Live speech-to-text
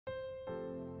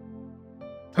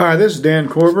Hi, this is Dan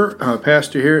Corber,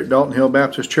 pastor here at Dalton Hill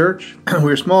Baptist Church.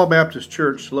 We're a small Baptist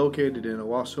church located in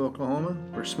Owasso, Oklahoma.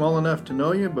 We're small enough to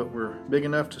know you, but we're big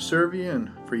enough to serve you and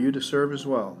for you to serve as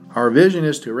well. Our vision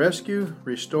is to rescue,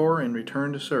 restore, and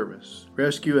return to service.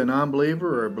 Rescue a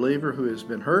non-believer or a believer who has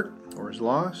been hurt or is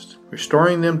lost,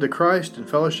 restoring them to Christ in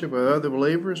fellowship with other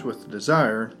believers with the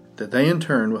desire that they in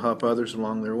turn will help others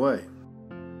along their way.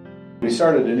 We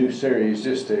started a new series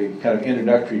just a kind of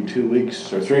introductory 2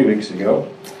 weeks or 3 weeks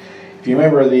ago. If you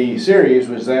remember, the series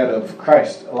was that of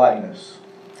Christ likeness.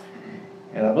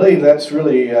 And I believe that's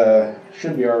really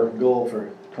should be our goal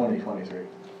for 2023.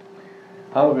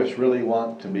 How many of us really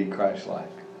want to be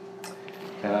Christ-like?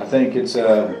 And I think it's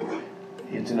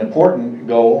an important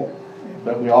goal,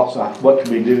 but we also, what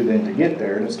can we do then to get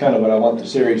there? And it's kind of what I want the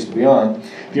series to be on.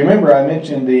 If you remember, I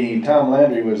mentioned Tom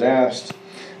Landry was asked,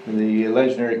 the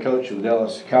legendary coach of the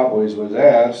Dallas Cowboys was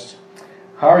asked,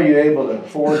 how are you able to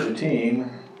forge a team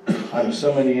out of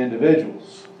so many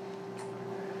individuals?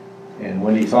 And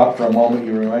when he thought for a moment,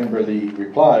 you remember the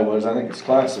reply was, I think it's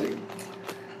classic,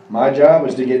 my job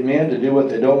is to get men to do what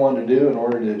they don't want to do in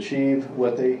order to achieve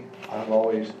what I've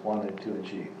always wanted to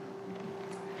achieve.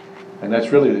 And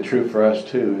that's really the truth for us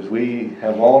too, is we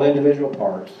have all individual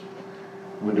parts.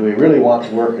 Do we really want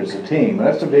to work as a team? And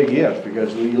that's a big if,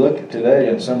 because we look at today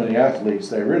and some of the athletes,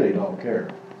 they really don't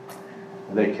care.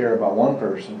 They care about one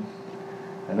person,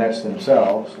 and that's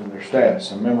themselves and their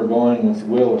stats. I remember going with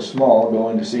Will Small,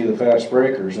 going to see the Fast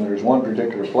Breakers, and there's one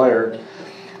particular player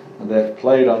that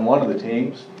played on one of the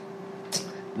teams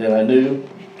that I knew,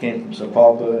 came from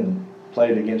Sapulpa and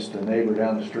played against a neighbor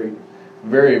down the street.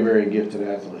 Very, very gifted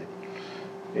athlete.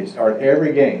 He'd start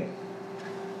every game.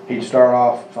 He'd start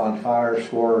off on fire,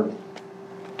 score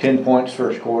 10 points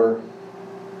first quarter,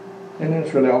 and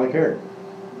that's really all he cared.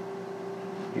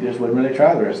 He just wouldn't really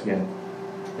try the rest of the game.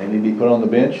 And he'd be put on the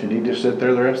bench, and he'd just sit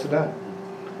there the rest of the time.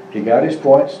 He got his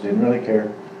points, didn't really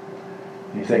care.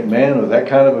 And you think, man, with that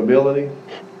kind of ability,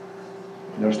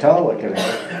 there's telling what can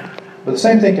happen. But the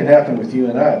same thing can happen with you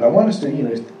and I. But I want us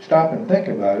to, stop and think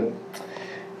about it.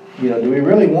 Do we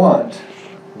really want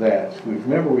that?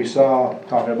 Remember we saw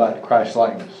talking about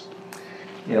Christ-likeness.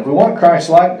 If we want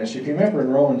Christ-likeness, if you remember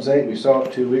in Romans 8, we saw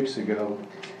it 2 weeks ago,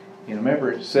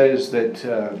 remember it says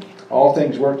that all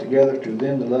things work together to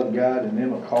them that love God and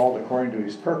them are called according to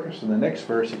His purpose. And the next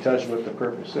verse, he tells you what the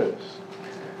purpose is.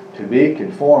 To be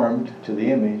conformed to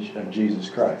the image of Jesus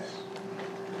Christ.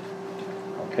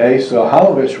 Okay, so how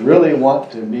many of us really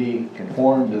want to be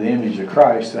conformed to the image of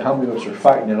Christ, and how many of us are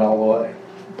fighting it all the way?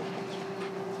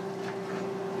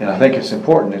 And I think it's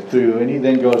important that and he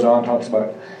then goes on, talks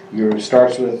about,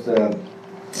 starts with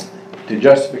to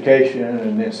justification,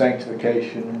 and then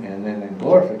sanctification, and then in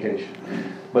glorification.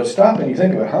 But stop and you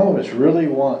think about how many of us really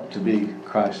want to be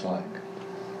Christ-like.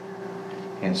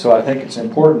 And so I think it's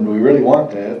important, we really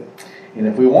want that. And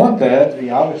if we want that,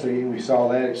 obviously we saw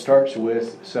that it starts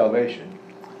with salvation.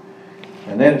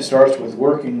 And then it starts with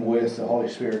working with the Holy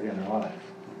Spirit in our life.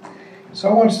 So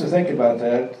I want us to think about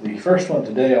that. The first one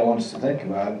today I want us to think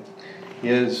about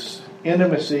is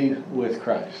intimacy with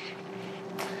Christ.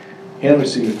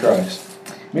 Intimacy with Christ.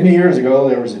 Many years ago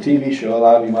there was a TV show, a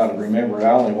lot of you might have remembered.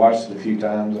 I only watched it a few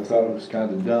times. I thought it was kind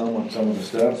of dumb on some of the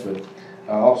stuff, but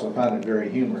I also found it very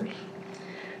humorous.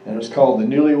 And it was called The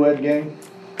Newlywed Game.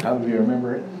 How many of you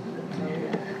remember it?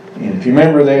 And if you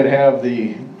remember, they'd have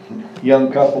the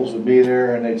young couples would be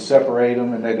there and they'd separate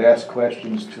them and they'd ask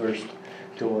questions first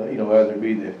to whether it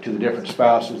be to the different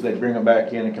spouses. They'd bring them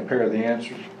back in and compare the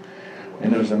answers.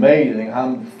 And it was amazing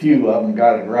how few of them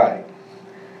got it right.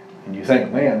 And you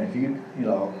think, man, if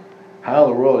how in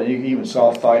the world, you even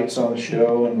saw fights on the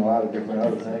show and a lot of different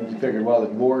other things. You figured, well, the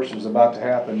divorce is about to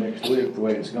happen next week the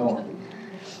way it's going.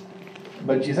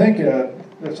 But you think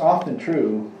that's often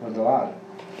true with a lot.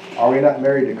 Are we not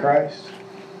married to Christ?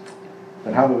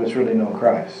 Then how many of us really know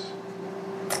Christ?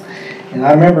 And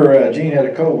I remember Gene had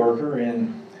a co-worker,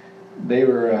 and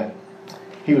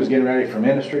he was getting ready for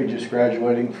ministry, just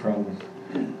graduating from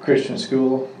Christian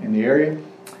school in the area.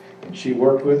 And she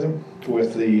worked with him,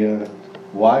 with the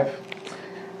wife.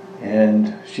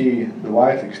 And the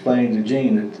wife explained to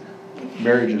Gene that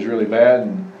marriage is really bad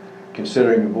and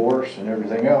considering divorce and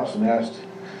everything else, and asked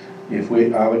if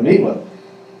I would meet with him.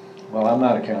 Well, I'm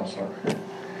not a counselor.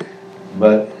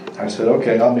 But I said,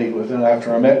 okay, I'll meet with him.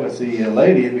 After I met with the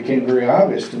lady, it became very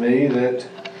obvious to me that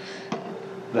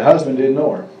the husband didn't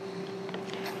know her.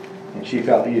 And she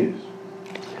felt used.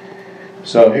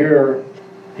 So here,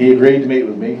 he agreed to meet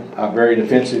with me. I'm very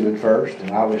defensive at first.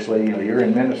 And obviously, you're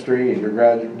in ministry and you're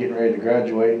getting ready to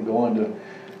graduate and going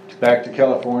back to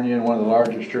California in one of the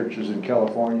largest churches in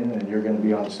California, and you're going to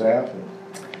be on staff.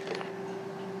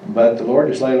 But the Lord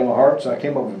just laid it on my heart, so I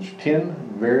came up with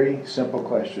 10 very simple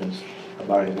questions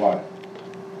about his wife.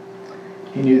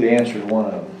 He knew the answer to one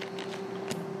of them.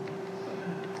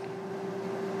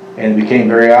 And it became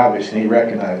very obvious, and he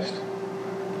recognized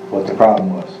what the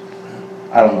problem was.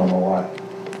 I don't know my wife.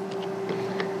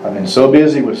 I've been so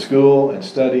busy with school and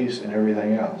studies and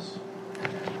everything else.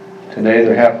 Today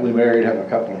they're happily married, have a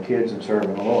couple of kids, and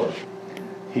serving the Lord.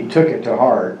 He took it to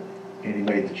heart, and he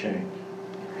made the change.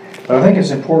 But I think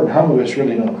it's important how many of us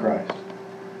really know Christ.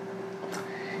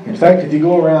 In fact, if you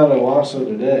go around Owasso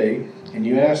today and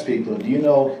you ask people, do you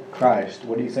know Christ?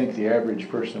 What do you think the average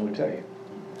person would tell you?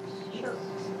 Sure.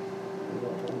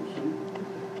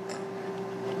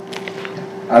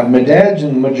 I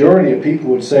imagine the majority of people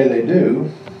would say they do,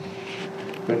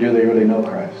 but do they really know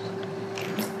Christ?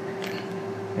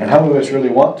 And how many of us really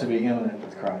want to be intimate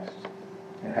with Christ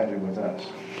and have Him with us?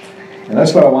 And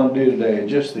that's what I want to do today,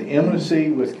 just the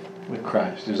intimacy with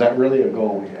Christ. Is that really a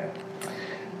goal we have?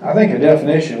 I think a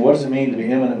definition, what does it mean to be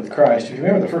intimate with Christ? If you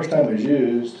remember the first time it was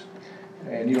used,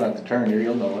 and you don't have to turn here,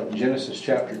 you'll know it. In Genesis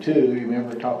chapter 2, you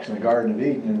remember it talks in the Garden of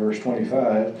Eden in verse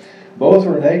 25. Both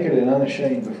were naked and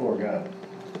unashamed before God.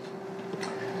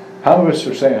 How many of us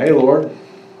are saying, hey Lord,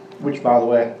 which by the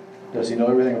way, does He know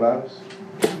everything about us?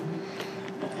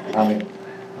 I mean,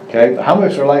 okay, but how many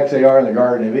of us are like they are in the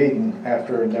Garden of Eden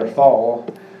after their fall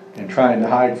and trying to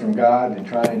hide from God and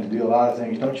trying to do a lot of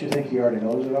things? Don't you think He already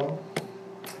knows it all?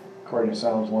 According to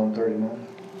Psalms 139.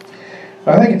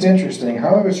 But I think it's interesting,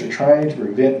 how many of us are trying to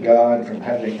prevent God from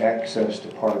having access to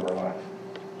part of our life?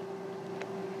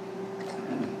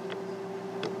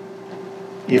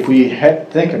 If we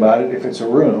think about it, if it's a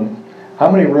room,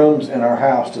 how many rooms in our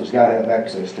house does God have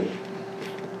access to?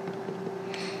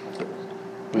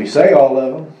 We say all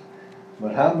of them,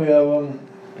 but how many of them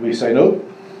do we say, nope,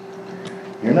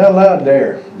 you're not allowed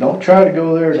there. Don't try to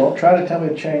go there. Don't try to tell me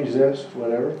to change this,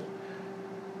 whatever.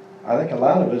 I think a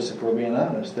lot of us, if we're being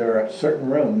honest, there are certain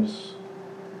rooms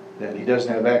that He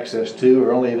doesn't have access to,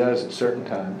 or only He does at certain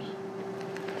times.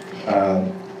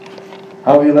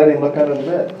 How will you let Him look under the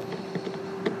bed?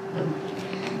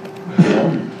 You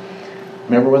know?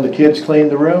 Remember when the kids cleaned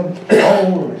the room?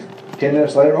 Oh, 10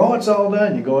 minutes later, oh, it's all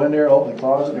done. You go in there, open the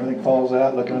closet, everything falls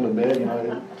out, look under the bed. You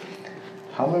know,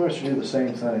 how many of us do the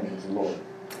same thing as the Lord?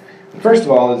 But first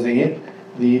of all, is the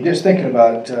just thinking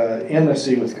about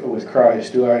intimacy with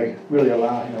Christ. Do I really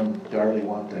allow Him? Do I really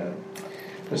want that?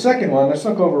 The second one, let's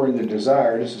look over in the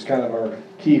desire. This is kind of our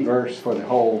key verse for the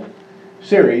whole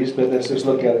series, but let's just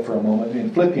look at it for a moment.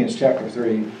 In Philippians chapter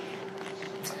 3,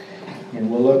 and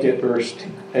we'll look at verse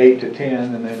 8 to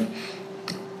 10, and then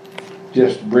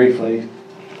just briefly.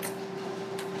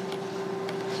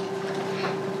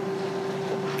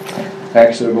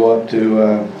 Actually, we'll go up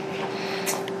to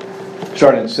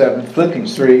starting in 7.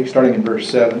 Philippians 3, starting in verse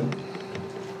 7.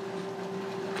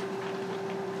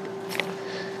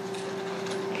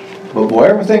 But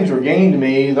whatever things were gained to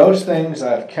me, those things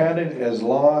I have counted as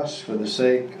loss for the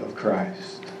sake of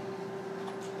Christ.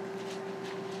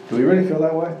 Do we really feel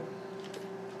that way?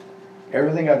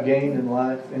 Everything I've gained in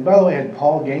life. And by the way, had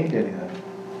Paul gained anything?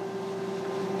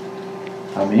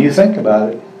 I mean, you think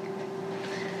about it.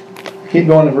 Keep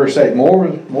going to verse 8.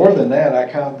 More than that, I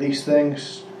count these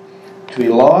things to be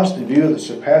lost in view of the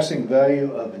surpassing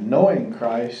value of knowing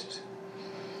Christ,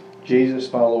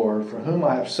 Jesus my Lord, for whom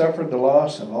I have suffered the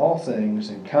loss of all things,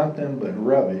 and count them but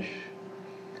rubbish,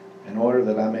 in order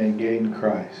that I may gain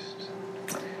Christ,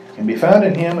 and be found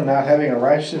in Him, and not having a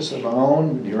righteousness of my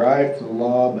own derived from the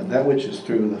law, but that which is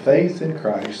through the faith in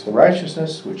Christ, the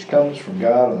righteousness which comes from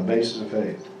God on the basis of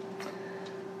faith,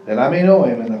 that I may know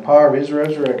Him in the power of His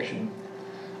resurrection,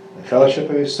 the fellowship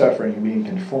of His suffering, and being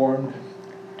conformed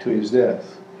to His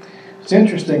death. It's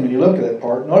interesting when you look at that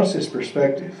part. Notice His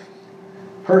perspective.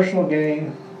 Personal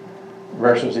gain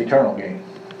versus eternal gain.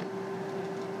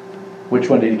 Which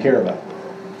one did He care about?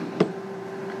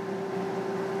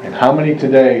 And how many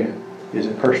today is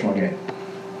it personal gain?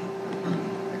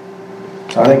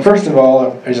 I think first of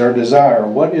all is our desire.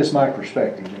 What is my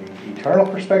perspective? An eternal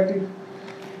perspective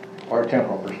or a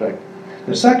temporal perspective?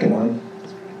 The second one,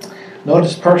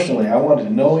 notice personally. I want to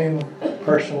know Him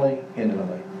personally,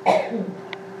 intimately.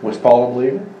 Was Paul a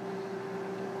believer?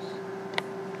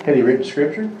 Had he written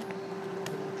Scripture?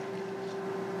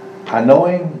 I know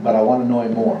Him, but I want to know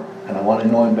Him more. And I want to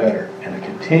know Him better. And I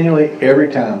continually,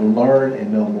 every time, learn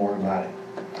and know more about Him.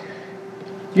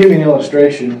 Give you an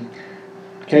illustration.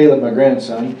 Caleb, my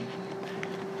grandson,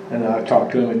 and I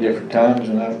talk to him at different times,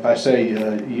 and if I say,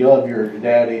 you love your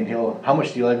daddy, and how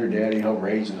much do you love your daddy? He'll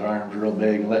raise his arms real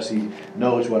big. Unless he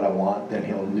knows what I want, then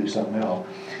he'll do something else.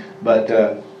 But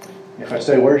if I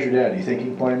say, where's your daddy? You think he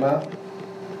can point him out?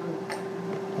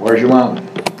 Where's your mama?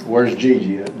 Where's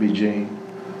Gigi? That'd be Jean.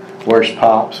 Where's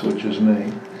Pops, which is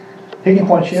me? He can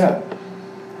point you out.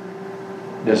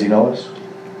 Does he know us?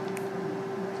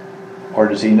 Or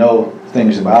does he know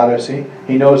things about us?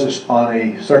 He knows us on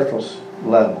a surface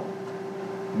level.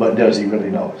 But does he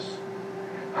really know us?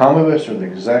 How many of us are the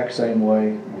exact same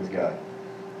way with God?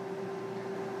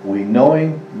 We know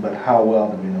Him, but how well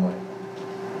do we know Him?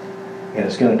 And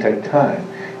it's going to take time.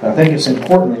 And I think it's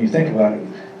important when you think about it.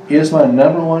 Is my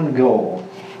number one goal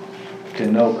to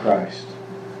know Christ?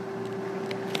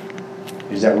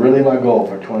 Is that really my goal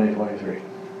for 2023?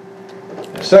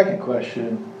 The second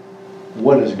question,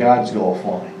 what is God's goal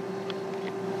for me?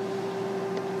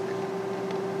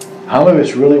 How many of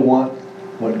us really want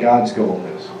what God's goal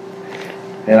is?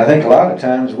 And I think a lot of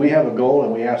times we have a goal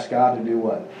and we ask God to do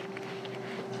what?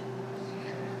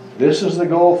 This is the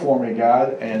goal for me,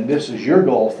 God, and this is your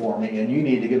goal for me, and you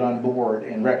need to get on board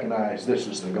and recognize this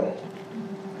is the goal,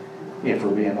 if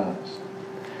we're being honest.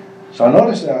 So I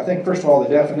noticed that, I think, first of all, the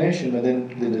definition, and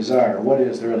then the desire. What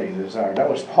is really the desire? That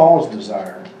was Paul's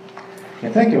desire.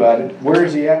 And think about it, where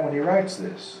is he at when he writes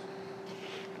this?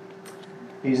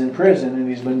 He's in prison, and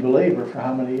he's been a believer for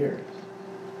how many years?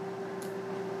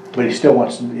 But he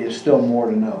there's still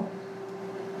more to know.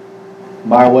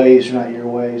 My ways are not your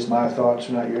ways. My thoughts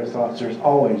are not your thoughts. There's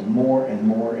always more and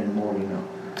more and more to know.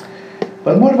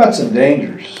 But what about some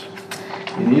dangers?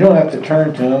 And you don't have to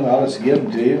turn to them. I'll just give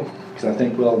them to you because I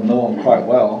think we'll know them quite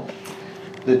well.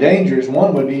 The dangers,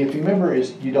 one would be, if you remember,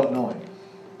 is you don't know Him.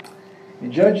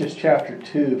 In Judges chapter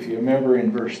 2, if you remember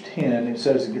in verse 10, it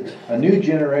says, a new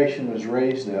generation was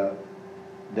raised up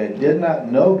that did not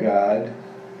know God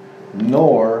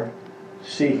nor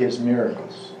see His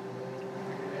miracles.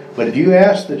 But if you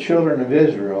ask the children of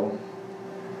Israel,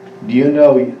 do you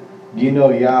know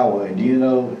Yahweh? Do you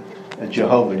know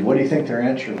Jehovah? What do you think their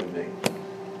answer would be?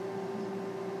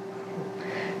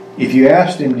 If you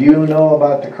asked him, do you know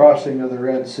about the crossing of the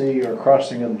Red Sea or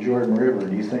crossing of the Jordan River,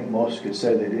 do you think most could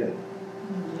say they did?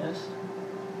 Yes.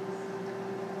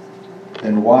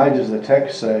 Then why does the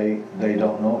text say they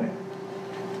don't know Him?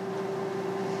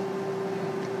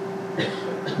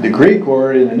 The Greek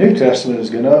word in the New Testament is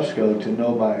gnosko, to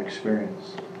know by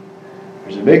experience.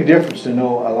 There's a big difference to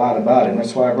know a lot about Him.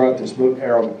 That's why I brought this book.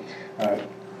 Errol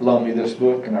loaned me this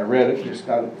book, and I read it.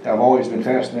 I've always been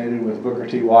fascinated with Booker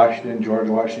T. Washington, George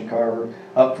Washington Carver,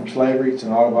 Up from Slavery. It's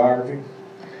an autobiography.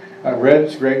 I've read it.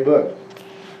 It's a great book.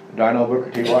 Do I know Booker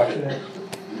T. Washington?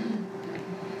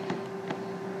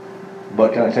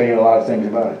 But can I tell you a lot of things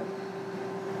about it?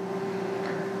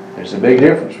 There's a big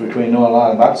difference between knowing a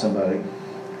lot about somebody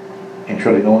and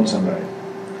truly knowing somebody.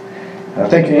 And I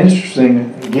think the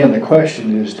interesting, again, the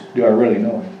question is, do I really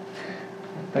know Him?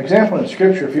 An example in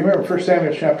Scripture, if you remember 1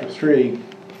 Samuel chapter 3,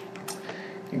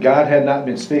 God had not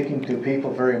been speaking to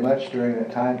people very much during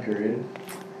that time period.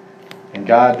 And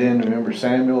God then, remember,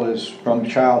 Samuel is from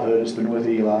childhood, has been with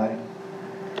Eli.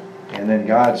 And then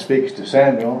God speaks to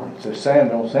Samuel and says,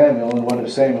 Samuel, Samuel, and what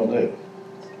does Samuel do?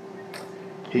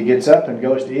 He gets up and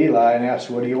goes to Eli and asks,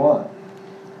 what do you want?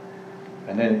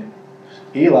 And then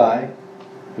Eli,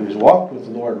 who's walked with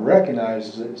the Lord,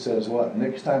 recognizes it and says, what?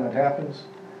 Next time it happens,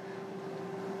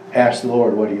 ask the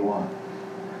Lord, what do you want?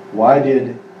 Why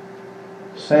did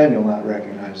Samuel not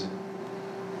recognize it?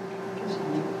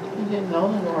 He didn't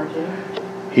know the Lord, did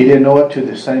he? He didn't know it to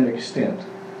the same extent.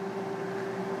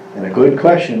 And a good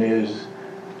question is,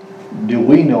 do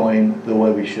we know Him the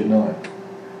way we should know Him?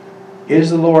 Is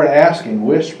the Lord asking,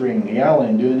 whispering,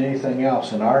 yelling, doing anything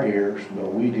else in our ears,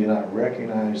 but we do not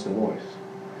recognize the voice?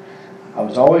 I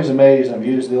was always amazed, I've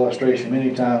used the illustration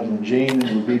many times, when Jean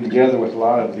would be together with a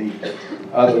lot of the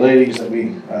other ladies that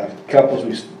couples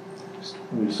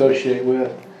we associate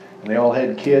with, and they all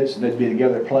had kids, and they'd be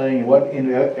together playing, and what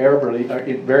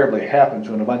invariably happens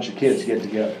when a bunch of kids get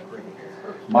together.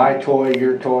 My toy,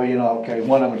 your toy, okay,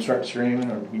 one of them would start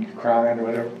screaming or crying or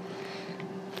whatever.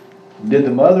 Did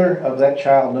the mother of that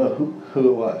child know who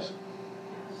it was?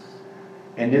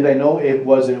 And did they know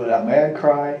was it a mad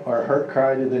cry or a hurt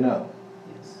cry? Did they know?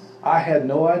 Yes. I had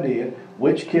no idea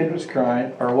which kid was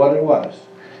crying or what it was.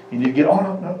 And you'd get,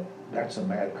 oh no, that's a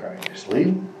mad cry. Just leave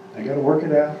them. They got to work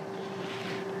it out.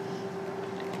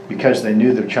 Because they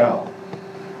knew their child.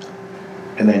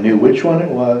 And they knew which one it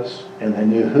was, and they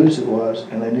knew whose it was,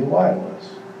 and they knew why it was.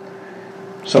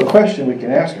 So a question we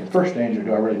can ask, first danger,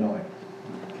 do I really know Him?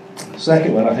 The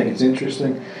second one, I think it's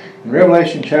interesting. In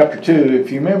Revelation chapter 2,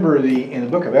 if you remember in the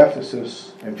book of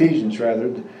Ephesians,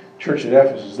 the church at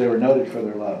Ephesus, they were noted for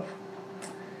their love.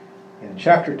 In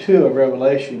chapter 2 of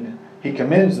Revelation, he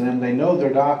commends them. They know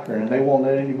their doctrine, and they won't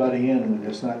let anybody in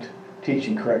that's not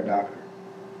teaching correct doctrine.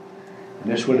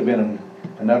 And this would have been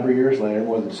a number of years later,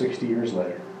 more than 60 years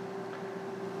later.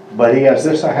 But he has,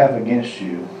 this I have against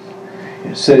you.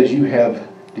 It says you have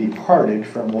departed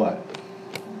from what?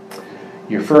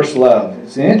 Your first love.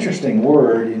 It's an interesting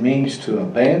word. It means to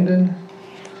abandon,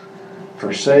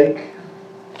 forsake,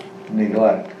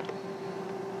 neglect.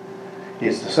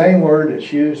 It's the same word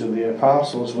that's used of the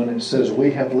apostles when it says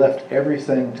we have left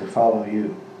everything to follow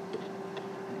you.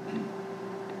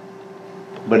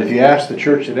 But if you ask the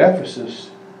church at Ephesus,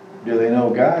 do they know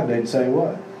God? They'd say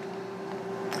what?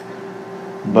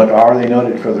 But are they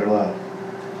noted for their love?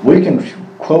 We can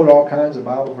quote all kinds of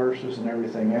Bible verses and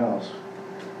everything else,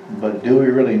 but do we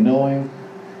really know Him?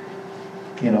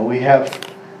 You know, we have,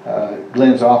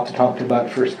 Glenn's often talked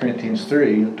about 1 Corinthians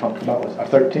 3, talked about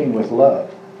 13 with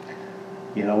love.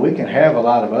 You know, we can have a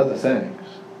lot of other things,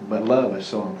 but love is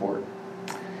so important.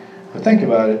 But think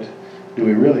about it, do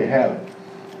we really have it?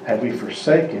 Have we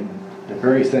forsaken the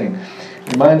very thing?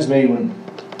 It reminds me when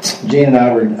Jean and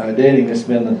I were dating, it's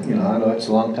been, you know, I know it's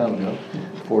a long time ago,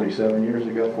 47 years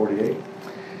ago, 48.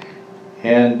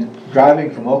 And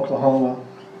driving from Oklahoma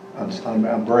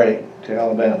on break to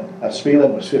Alabama, the speed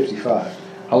limit was 55.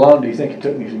 How long do you think it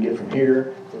took me to get from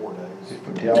here 4 days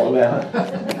to Alabama?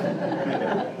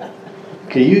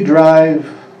 Okay, you drive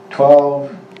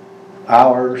 12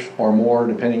 hours or more,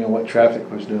 depending on what traffic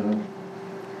was doing,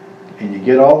 and you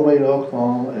get all the way to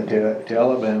Oklahoma, to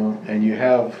Alabama, and you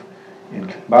have, in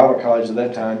Bible college at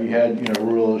that time, you had, you know,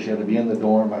 rules. You had to be in the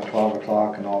dorm by 12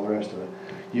 o'clock and all the rest of it.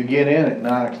 You get in at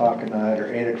 9 o'clock at night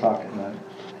or 8 o'clock at night.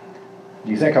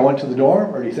 Do you think I went to the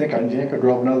dorm, or do you think I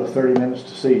drove another 30 minutes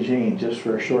to see Jean just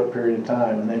for a short period of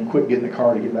time and then quit getting the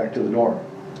car to get back to the dorm?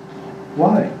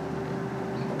 Why?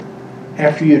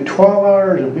 After you 12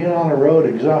 hours of being on the road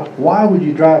exhausted, why would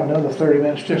you drive another 30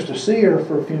 minutes just to see her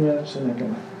for a few minutes and then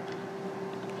come back?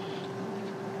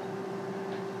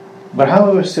 But how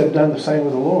many of us have done the same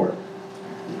with the Lord?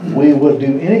 We would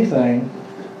do anything,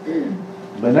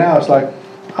 but now it's like,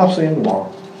 I'll see him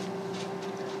tomorrow.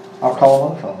 I'll call him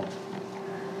on the phone.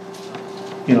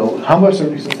 You know, how much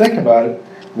of you think about it?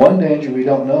 One, danger we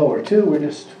don't know, or two, we're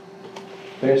just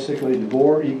basically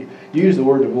divorced. You use the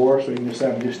word divorce, or you can just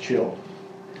have just chill.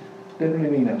 Doesn't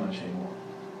really mean that much anymore.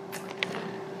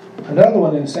 Another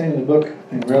one in the book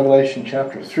in Revelation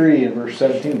chapter 3 and verse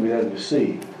 17, we had to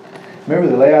see. Remember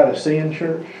the Laodicean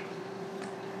church?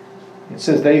 It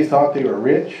says they thought they were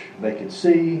rich, they could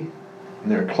see,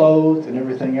 and they're clothed and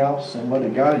everything else. And what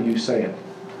did God use saying?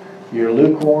 You're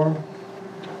lukewarm,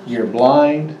 you're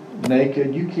blind,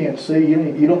 naked, you can't see,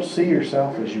 you don't see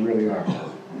yourself as you really are.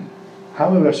 How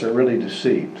many of us are really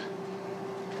deceived?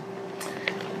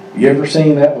 You ever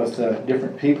seen that with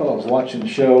different people? I was watching the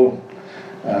show.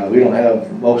 We don't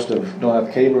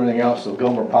have cable or anything else, so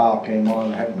Gomer Pyle came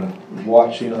on. I happened to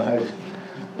watch, you know.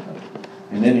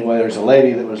 And anyway, there's a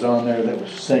lady that was on there that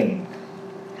was singing.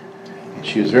 And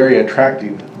she was very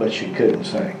attractive, but she couldn't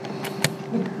sing.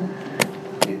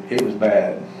 It was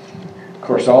bad. Of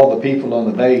course, all the people on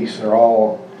the base are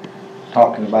all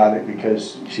talking about it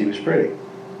because she was pretty,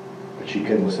 but she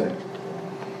couldn't sing.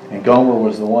 And Gomer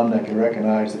was the one that could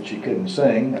recognize that she couldn't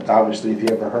sing. That's obviously, if you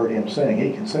ever heard him sing,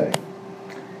 he can sing.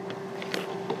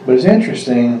 But it's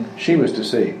interesting, she was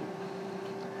deceived.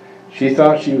 She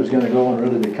thought she was going to go and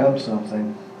really become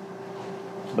something,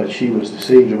 but she was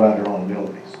deceived about her own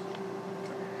abilities.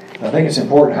 And I think it's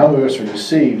important how many of us are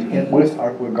deceived with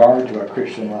regard to our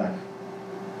Christian life.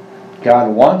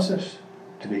 God wants us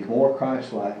to be more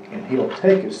Christ-like, and He'll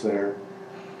take us there,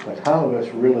 but how many of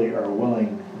us really are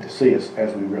willing to see us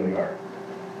as we really are?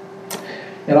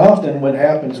 And often what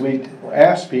happens, we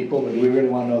ask people, but do we really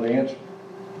want to know the answer?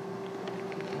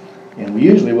 And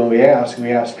usually when we ask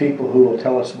people who will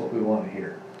tell us what we want to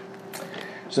hear.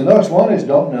 So notice, one is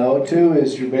don't know. Two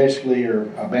is you're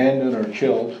abandoned or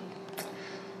chilled.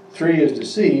 Three is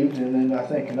deceived. And then I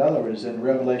think another is in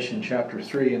Revelation chapter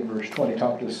 3 and verse 20,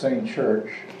 talk to the same church.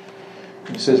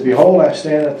 It says, behold, I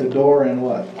stand at the door and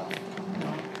what?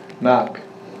 Knock.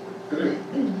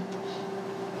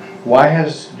 Why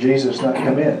has Jesus not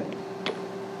come in?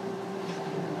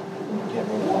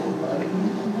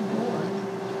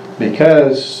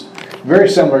 Because, very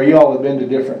similar, you all have been to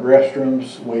different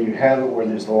restrooms where you have it where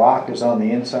the lock is on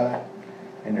the inside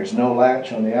and there's no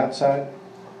latch on the outside.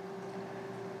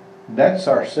 That's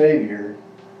our Savior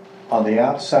on the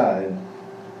outside,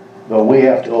 but we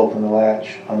have to open the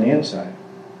latch on the inside.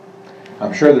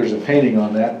 I'm sure there's a painting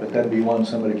on that, but that'd be one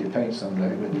somebody could paint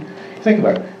someday. But think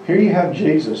about it. Here you have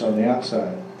Jesus on the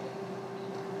outside.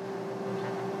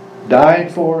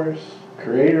 Died for us,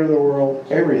 creator of the world,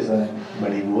 everything,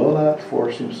 but He will not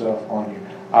force Himself on you.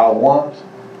 I want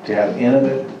to have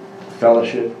intimate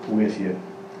fellowship with you.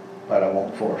 but I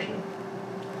won't force it.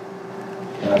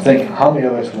 And I think, how many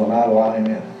of us will not allow him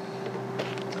in?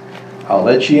 I'll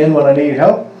let you in when I need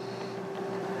help,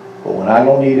 but when I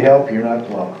don't need help, you're not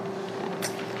welcome.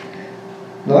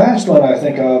 The last one I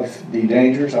think of, the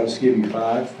dangers, I'll just give you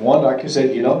 5. 1, like I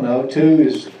said, you don't know. 2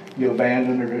 is you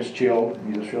abandon or just chill.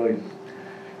 You just really,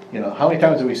 how many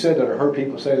times have we said that or heard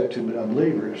people say that to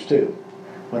unbelievers too?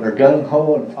 When they're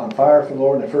gung-ho and on fire for the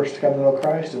Lord and they first come to know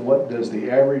Christ, and what does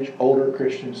the average older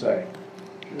Christian say?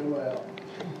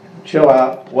 Chill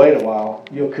out, wait a while,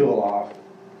 you'll cool off.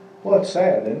 Well, it's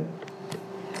sad, isn't it?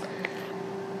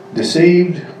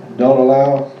 Deceived, don't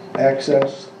allow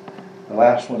access. The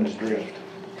last one is drift.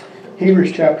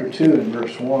 Hebrews chapter 2 and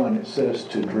verse 1, it says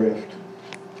to drift.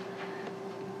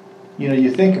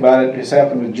 You think about it, this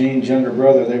happened with Gene's younger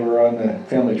brother. They were on a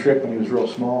family trip when he was real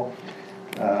small.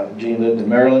 Gene lived in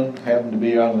Maryland, happened to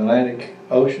be on the Atlantic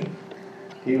Ocean.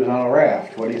 He was on a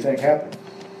raft. What do you think happened?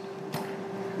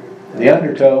 The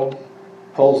undertow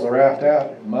pulls the raft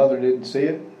out. Mother didn't see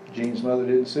it. Gene's mother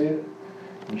didn't see it.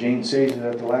 Gene sees it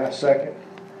at the last second.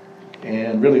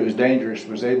 And really was dangerous,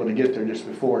 was able to get there just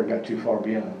before it got too far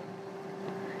beyond.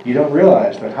 You don't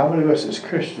realize, but how many of us as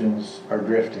Christians are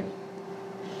drifting?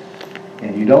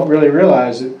 And you don't really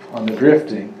realize it on the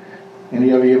drifting. Any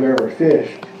of you have ever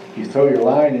fished? You throw your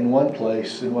line in one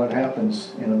place, and what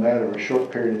happens in a matter of a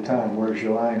short period of time? Where's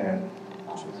your line at?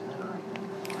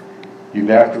 You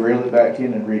have to reel it back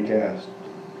in and recast.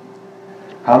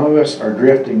 How many of us are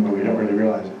drifting, but we don't really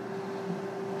realize it?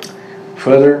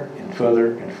 Further and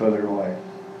further and further away.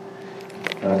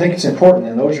 And I think it's important,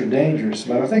 and those are dangerous,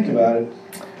 but I think about it.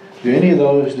 Do any of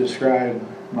those describe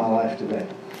my life today?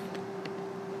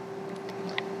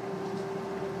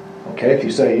 Okay, if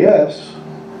you say yes,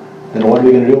 then what are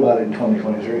we going to do about it in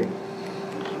 2023?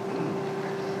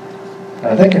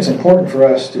 I think it's important for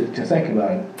us to think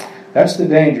about it. That's the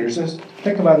dangers. Let's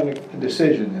think about a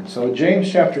decision. And so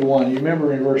James chapter 1, you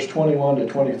remember in verse 21 to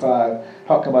 25,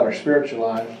 talking about our spiritual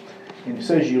life, and it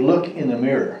says you look in the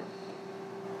mirror.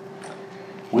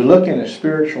 We look in a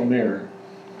spiritual mirror.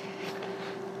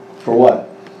 For what?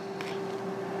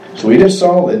 So we just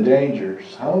saw the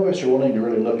dangers. How many of us are willing to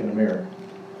really look in the mirror?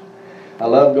 I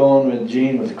love going with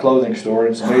Gene with the clothing store.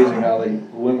 It's amazing how the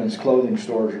women's clothing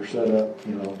stores are set up.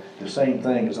 The same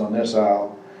thing is on this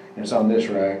aisle, and it's on this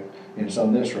rack, and it's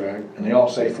on this rack, and they all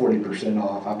say 40%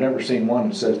 off. I've never seen one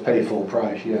that says pay full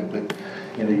price yet, but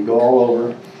you go all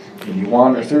over and you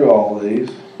wander through all of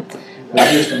these. But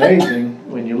it's just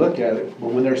amazing when you look at it. But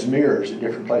when there's mirrors at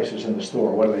different places in the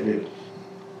store, what do?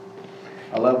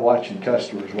 I love watching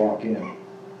customers walk in.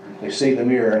 They see the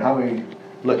mirror, and how many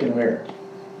look in the mirror?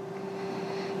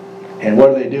 And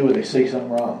what do when they see something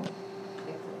wrong?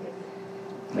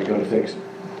 They go to fix it.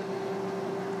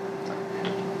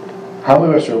 How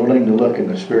many of us are willing to look in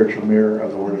the spiritual mirror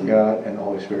of the Word of God and the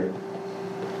Holy Spirit?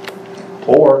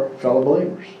 Or fellow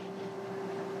believers?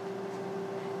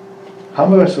 How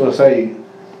many of us will say,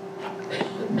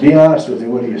 be honest with me,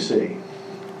 what do you see?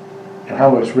 And how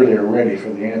many of us really are ready for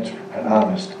the answer, an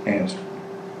honest answer?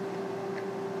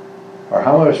 Or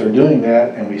how many of us are doing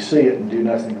that and we see it and do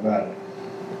nothing about it?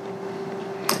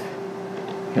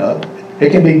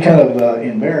 It can be kind of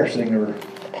embarrassing or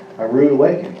a rude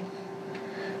awakening.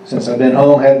 Since I've been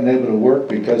home, hadn't been able to work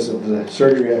because of the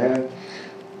surgery I had.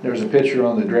 There was a picture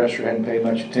on the dresser I hadn't paid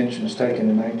much attention. It was taken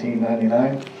in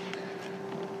 1999.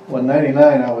 Well, in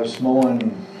 99, I was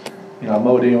mowing, I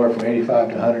mowed anywhere from 85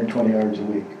 to 120 yards a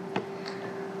week.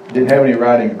 Didn't have any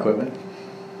riding equipment.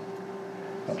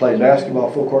 I played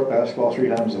basketball, full court basketball 3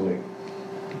 times a week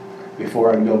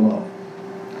before I'd go mow.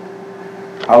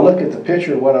 I'll look at the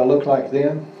picture of what I looked like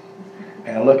then,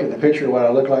 and I look at the picture of what I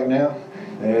look like now.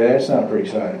 That's not pretty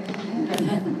exciting.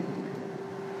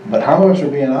 But how much are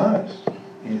being honest?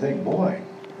 And you think, boy,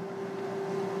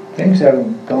 things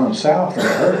haven't gone south in a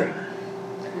hurry.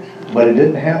 But it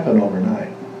didn't happen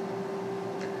overnight.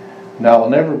 Now, I'll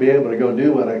never be able to go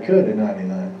do what I could in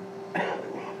 99.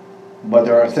 But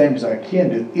there are things I can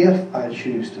do if I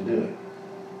choose to do it.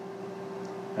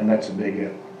 And that's a big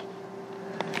if.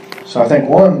 So I think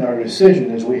our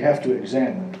decision is we have to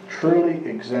truly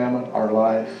examine our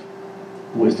life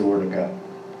with the Word of God.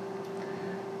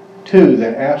 2,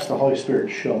 then ask the Holy Spirit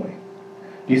to show me.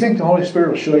 Do you think the Holy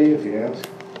Spirit will show you if you ask?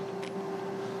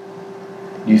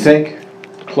 Do you think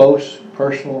close,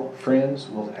 personal friends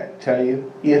will tell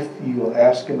you if you will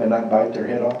ask them and not bite their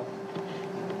head off?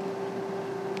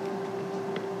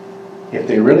 If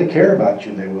they really care about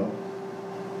you, they will.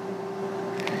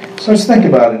 So let's think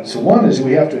about it. So 1 is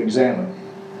we have to examine.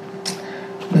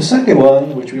 The second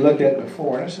one, which we looked at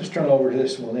before, let's just turn over to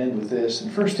this and we'll end with this. In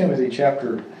 1 Timothy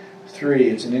chapter 3,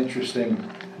 it's an interesting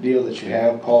deal that you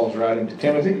have, Paul's writing to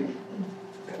Timothy.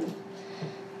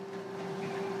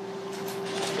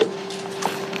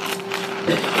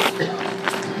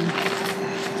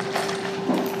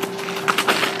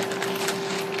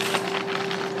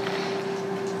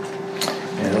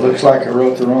 And it looks like I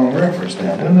wrote the wrong reference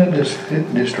down. Doesn't it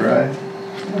just right?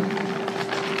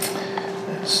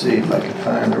 Let's see if I can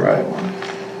find the right one.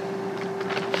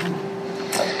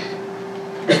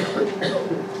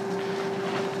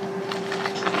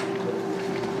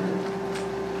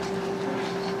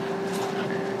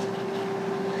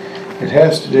 It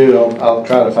has to do, I'll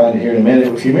try to find it here in a minute.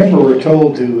 If you remember, we're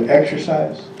told to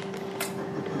exercise.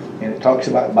 And it talks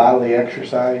about bodily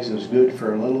exercise is good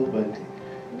for a little, but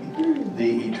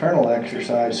the eternal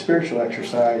exercise, spiritual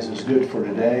exercise, is good for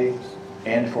today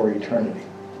and for eternity.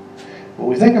 When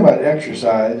we think about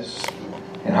exercise,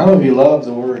 and how many of you love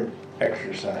the word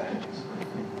exercise?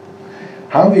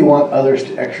 How many of you want others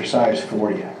to exercise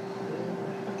for you?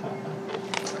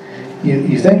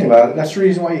 You think about it, that's the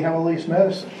reason why you have all these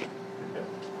medicines.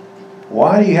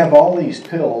 Why do you have all these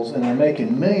pills and they're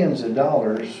making millions of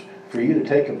dollars for you to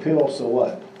take a pill, so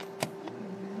what?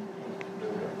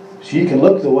 So you can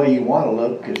look the way you want to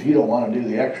look because you don't want to do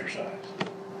the exercise.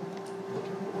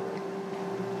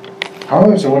 How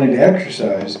many of us are wanting to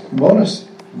exercise? Notice,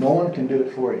 no one can do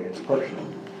it for you. It's personal.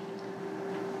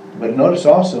 But notice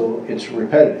also, it's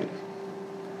repetitive.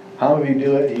 How many of you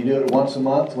do it? You do it once a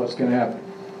month, what's going to happen?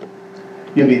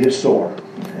 You'll be just sore.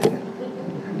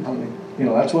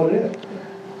 That's what it is.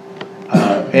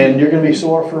 And you're going to be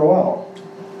sore for a while.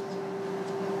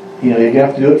 You're going to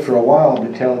have to do it for a while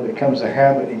until it becomes a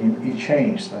habit and you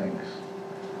change things.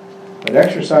 But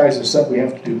exercise is something we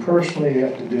have to do personally, you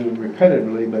have to do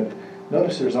repetitively, but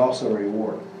notice there's also a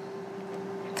reward.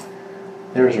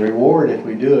 There's a reward if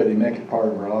we do it and make it part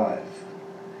of our life.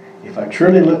 If I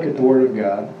truly look at the Word of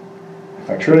God, if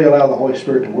I truly allow the Holy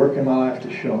Spirit to work in my life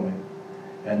to show me,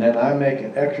 and then I make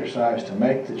an exercise to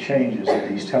make the changes that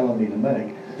He's telling me to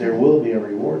make, there will be a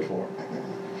reward for it.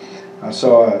 I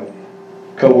saw a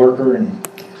co-worker and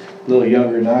a little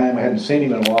younger than I am. I hadn't seen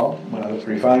him in a while when I was at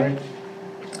the refinery.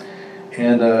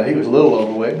 And he was a little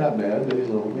overweight, not bad, but he's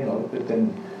a little, but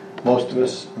then most of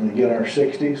us, when we get in our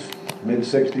 60s,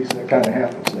 mid-60s, that kind of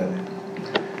happens, doesn't it?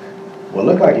 Well, it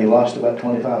looked like he lost about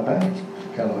 25 pounds.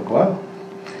 Kind of like, wow.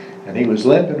 And he was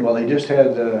limping. Well, he just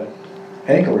had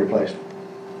ankle replacement.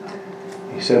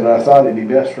 He said, but I thought it'd be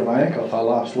best for my ankle if I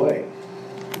lost weight.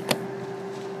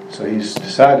 So he's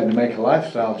decided to make a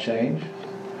lifestyle change.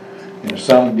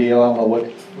 Some deal, I don't know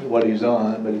what he's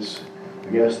on, but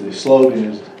I guess the slogan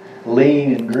is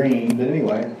lean and green. But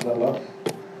anyway, well,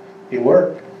 it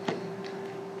worked.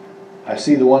 I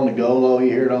see the one to go low, you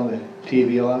hear it on the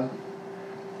TV a lot.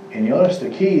 And you notice the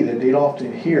key that they don't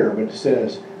often hear, but it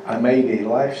says, I made a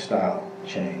lifestyle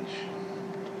change.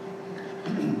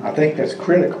 I think that's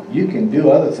critical. You can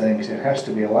do other things. It has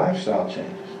to be a lifestyle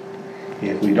change.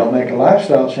 If we don't make a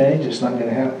lifestyle change, it's not going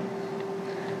to happen.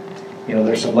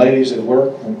 There's some ladies at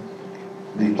work,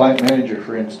 the plant manager,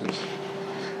 for instance,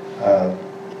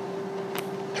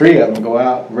 3 of them go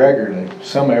out regularly,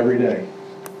 some every day,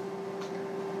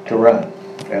 to run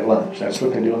at lunch. That's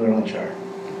what they do in their lunch hour.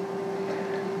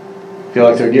 Feel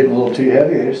like they're getting a little too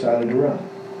heavy, they decided to run.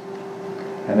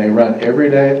 And they run every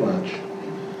day at lunch.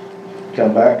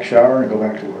 Come back, shower, and go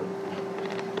back to work.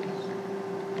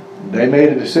 They made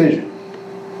a decision.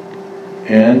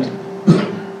 And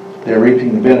they're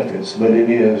reaping the benefits. But it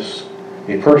is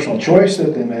a personal choice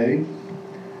that they made.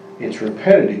 It's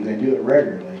repetitive. They do it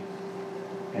regularly.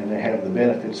 And they have the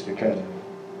benefits because of it.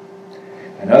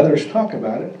 And others talk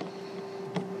about it.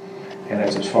 And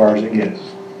that's as far as it gets.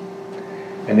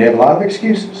 And they have a lot of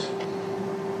excuses.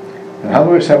 And how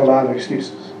many of us have a lot of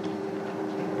excuses?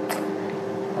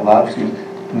 A lot of excuses.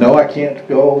 No, I can't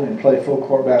go and play full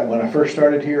court basketball. When I first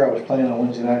started here, I was playing on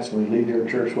Wednesday nights. When we leave here at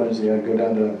church Wednesday, I'd go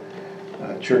down to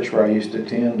a church where I used to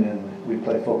attend, and we'd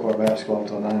play full court basketball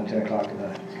until 9, 10 o'clock at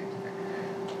night.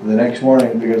 The next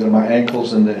morning, because of my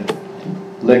ankles and the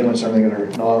ligaments and everything that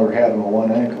are no longer having on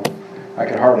one ankle, I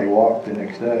could hardly walk the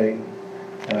next day,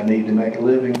 and I needed to make a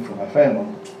living for my family.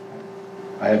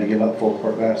 I had to give up full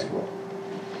court basketball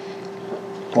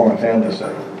for my family's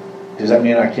sake. Does that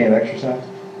mean I can't exercise?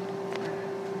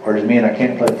 Or does it mean I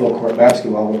can't play full court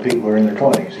basketball when people are in their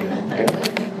 20s?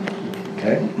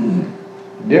 Okay?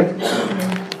 Different.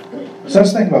 So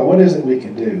let's think about what is it we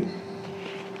can do.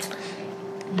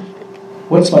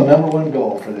 What's my number one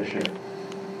goal for this year?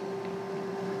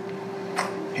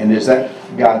 And is that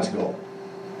God's goal?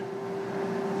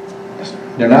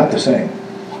 They're not the same,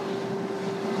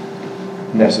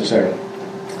 necessarily.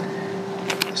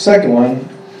 The second one,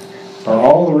 Are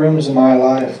all the rooms in my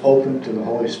life open to the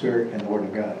Holy Spirit and the Word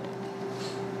of God?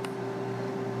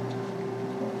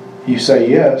 You say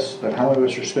yes, but how many of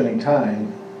us are spending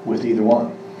time with either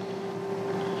one?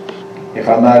 If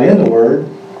I'm not in the Word,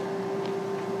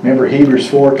 remember Hebrews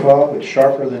 4:12, it's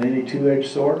sharper than any two-edged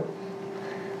sword.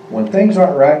 When things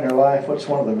aren't right in our life, what's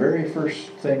one of the very first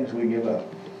things we give up?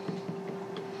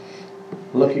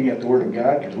 Looking at the Word of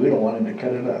God, because we don't want Him to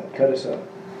cut us up.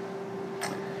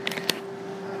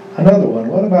 Another one,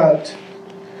 what about,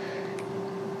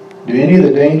 do any of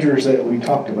the dangers that we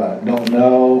talked about, don't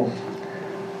know,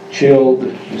 chilled,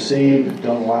 deceived,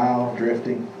 don't allow,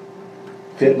 drifting,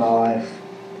 fit my life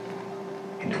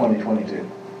in 2022?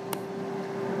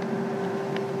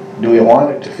 Do we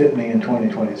want it to fit me in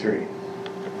 2023?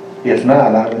 If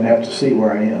not, I'm going to have to see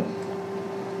where I am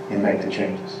and make the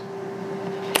changes.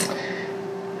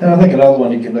 And I think another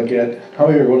one you can look at, how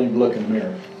many are willing to look in the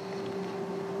mirror?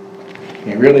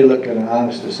 You really look at an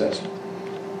honest assessment.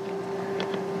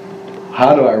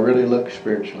 How do I really look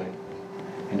spiritually?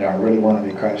 And do I really want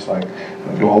to be Christ-like?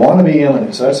 Do I want to be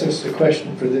imminent? So that's just the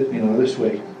question for this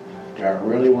week. Do I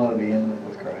really want to be imminent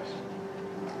with Christ?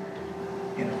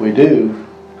 And if we do,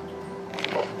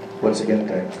 what's it going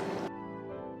to take?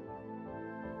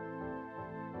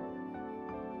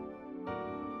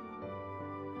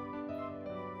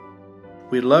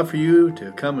 We'd love for you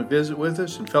to come and visit with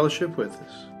us and fellowship with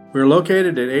us. We're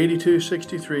located at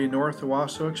 8263 North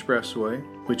Owasso Expressway,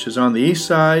 which is on the east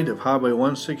side of Highway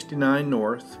 169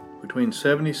 North, between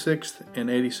 76th and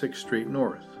 86th Street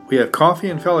North. We have coffee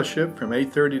and fellowship from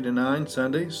 8:30 to 9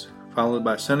 Sundays, followed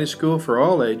by Sunday school for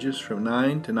all ages from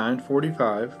 9 to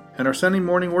 9:45, and our Sunday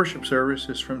morning worship service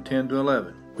is from 10 to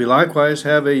 11. We likewise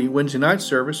have a Wednesday night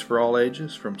service for all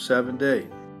ages from 7 to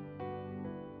 8.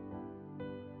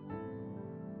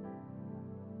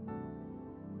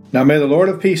 Now may the Lord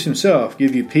of peace himself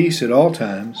give you peace at all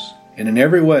times, and in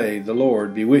every way the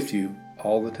Lord be with you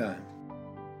all the time.